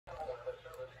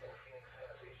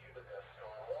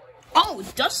Ooh,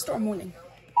 dust storm warning.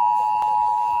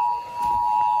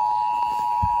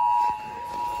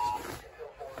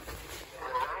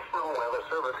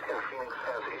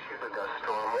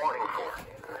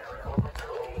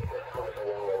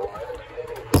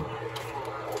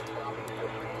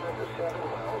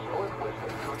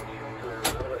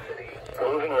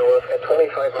 Moving north at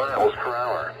 25 miles per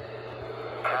hour.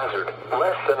 Hazard,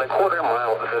 less than a quarter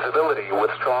mile visibility with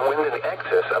strong wind in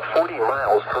excess of 40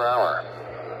 miles per hour.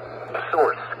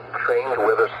 Source, trained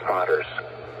weather spotters.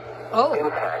 Oh.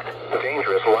 Impact,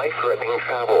 dangerous life-threatening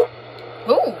travel.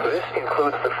 Oh. This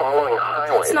includes the following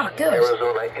highways. That's not good.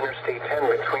 Arizona Interstate 10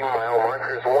 between mile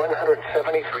markers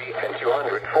 173 and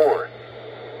 204.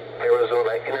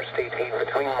 Arizona Interstate 8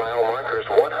 between mile markers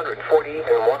 140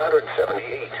 and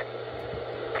 178.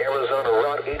 Arizona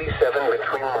Route 87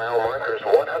 between mile markers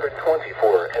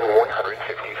 124 and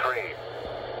 153.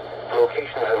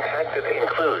 Locations impacted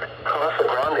include Casa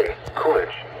Grande,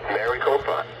 Coolidge,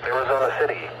 Maricopa, Arizona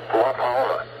City, La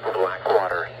Palma,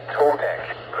 Blackwater, Toltec,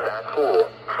 Cool,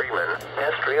 Freeman,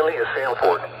 Estrella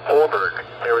Sailport, Holberg,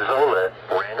 Arizona,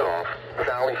 Randolph,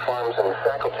 Valley Farms, and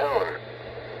Sackatoon.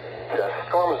 Dust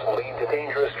storms lead to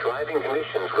dangerous driving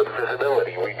conditions with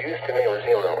visibility reduced to near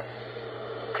zero.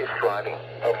 If driving,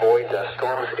 avoid dust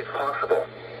storms if possible.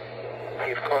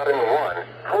 If caught in one,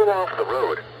 pull off the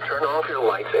road, turn off your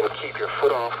lights, and keep your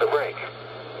foot off the brake.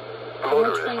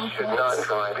 Motorists should not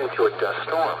drive into a dust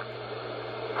storm.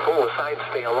 Full aside,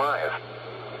 stay alive.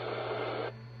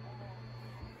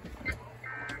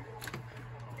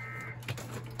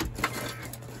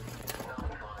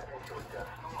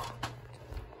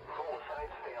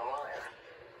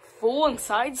 Full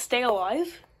inside, stay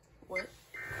alive? What?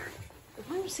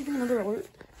 Am I receiving another alert?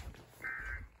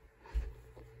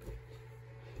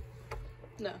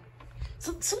 No.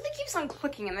 So something keeps on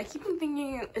clicking, and I keep on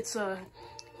thinking it's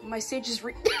my stage is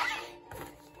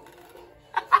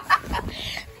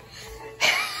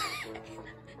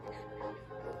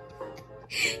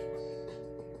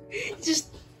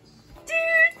just